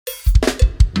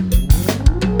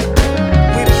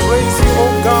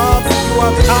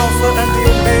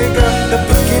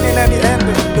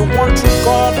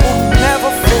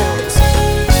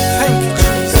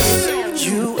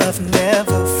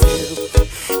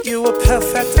You are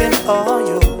perfect in all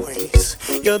your ways.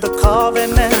 You're the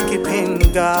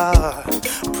covenant-keeping God,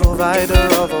 provider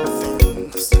of all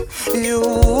things. You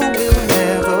will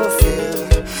never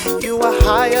fail. You are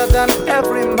higher than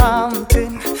every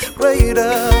mountain,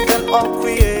 greater than all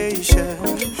creation.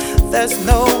 There's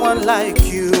no one like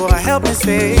you. Help me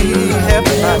say,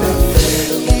 everybody.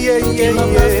 Yeah, yeah,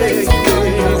 yeah,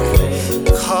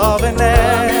 yeah.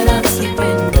 Covenant,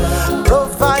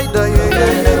 provider, yeah,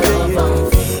 yeah, yeah, yeah.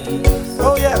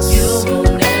 Oh yes. You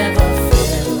will never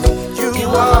fail. You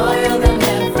are higher than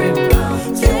every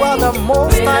mountain. You are the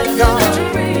most high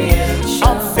God,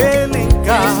 unfailing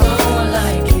God. There's no one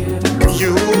like you.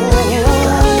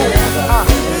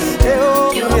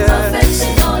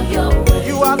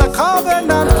 You are the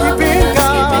covenant-keeping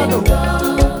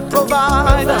God,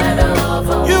 provider.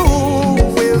 You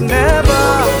will never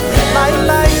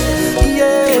lie,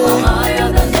 yeah.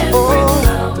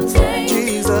 Oh,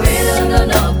 Jesus.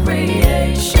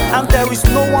 And there is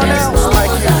no one else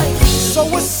like you. So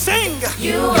we sing.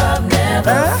 You have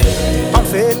never failed.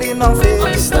 Unfailing God.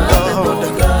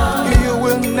 You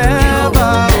will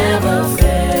never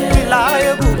fail.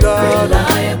 Reliable God.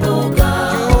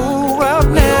 You have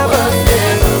never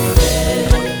failed.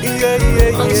 Yeah, yeah,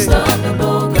 yeah.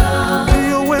 Unstoppable God.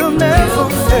 You will never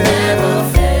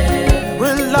fail.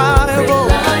 Reliable.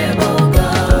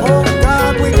 God. Oh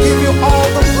God, we give you all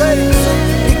the praise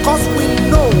because we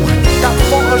know that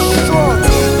for a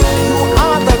surety you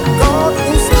are the God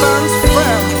who stands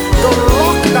firm, the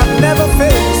rock that never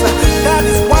fails. That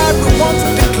is why we want to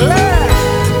declare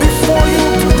before you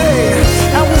today,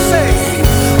 and we say,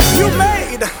 you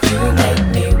made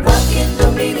me walk in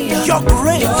dominion. your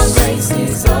grace. Your grace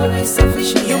is always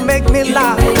sufficient. You make me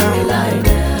lie down,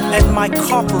 and my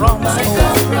cup runs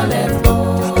over.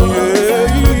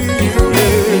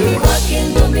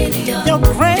 Your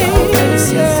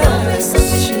grace, is always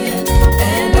sufficient,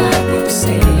 and I will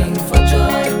sing for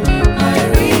joy. My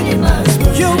Redeemer's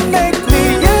will. you make me,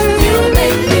 You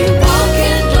make me walk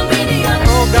in dominion.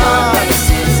 oh God, Your grace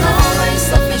is always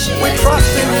sufficient. we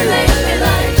trust in You you. make me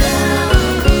lie down.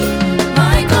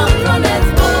 My cup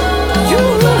runneth over. You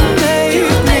make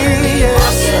me, Walk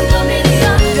yes. in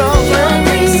dominion. Your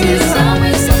grace is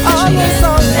always sufficient,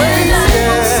 always, and I will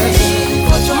yes. sing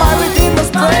for joy. My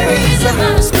Redeemer's My praise.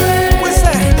 Redeemer's praise. We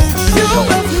say, you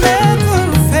have never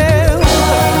failed.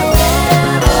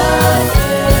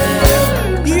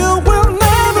 You will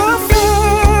never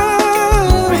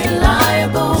fail.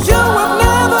 Reliable You will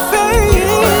never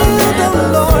fail, the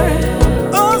Lord.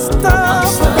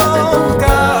 Unstoppable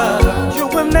God. You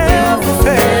will never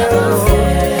fail.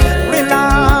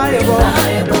 Reliable.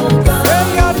 When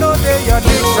you know that you're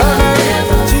dictionary.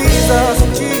 Jesus,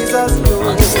 Jesus,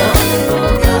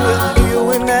 you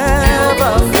will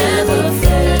never fail.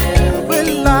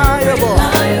 Reliable.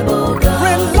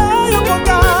 Reliable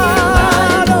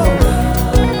God.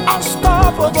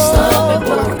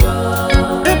 Unstoppable.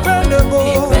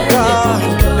 Dependable God.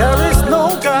 There is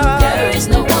no God. There is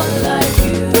no one like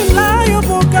you.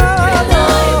 Reliable God.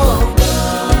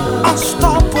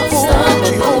 Unstoppable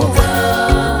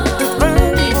Jehovah.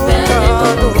 Dependable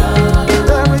God.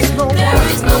 There is no There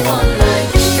is no one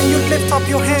like you. Can you lift up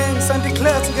your hands and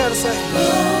declare together, say, No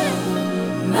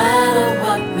matter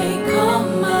what may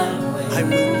come my way, I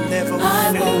will never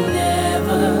I will fail.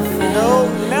 never fail. No,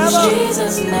 never.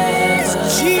 Jesus never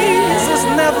Jesus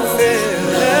never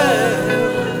fails.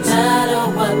 No matter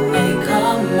what may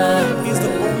come my way, He's the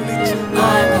only true I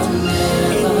God. will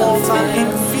never Immortal, fail.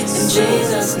 invisible.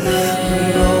 Jesus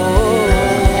never.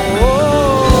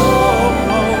 Oh,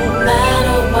 No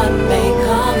matter what may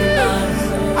come my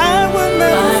way, I will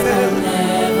never I fail. will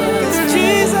never It's fail.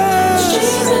 Jesus.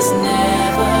 Jesus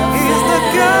never He's the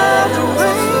God who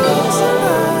reigns.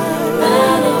 No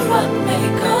matter what may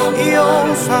come He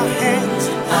owns our hands.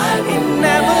 I He will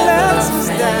never lets us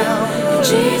fail. down.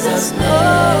 Jesus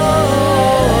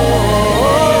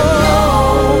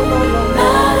Oh, no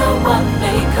matter what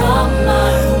may come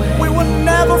my way, we will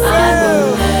never I fail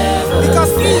will never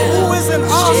because He who is in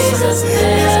us Jesus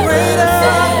is greater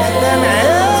never than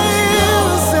fails.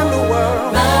 else in the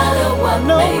world. No matter what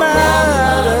No may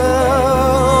matter.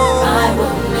 come, I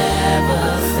will never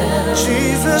fail.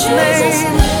 Jesus' Jesus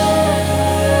name,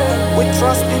 never. we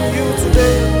trust in you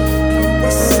today.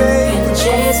 We say, In we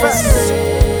Jesus' confess,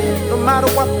 name. no matter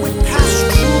what we pass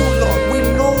through, Lord, we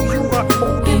know you are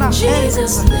holding In our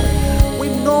Jesus' hands. name. We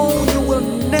know you will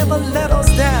never let us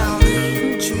down.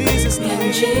 In Jesus' In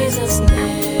name. Jesus'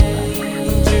 name.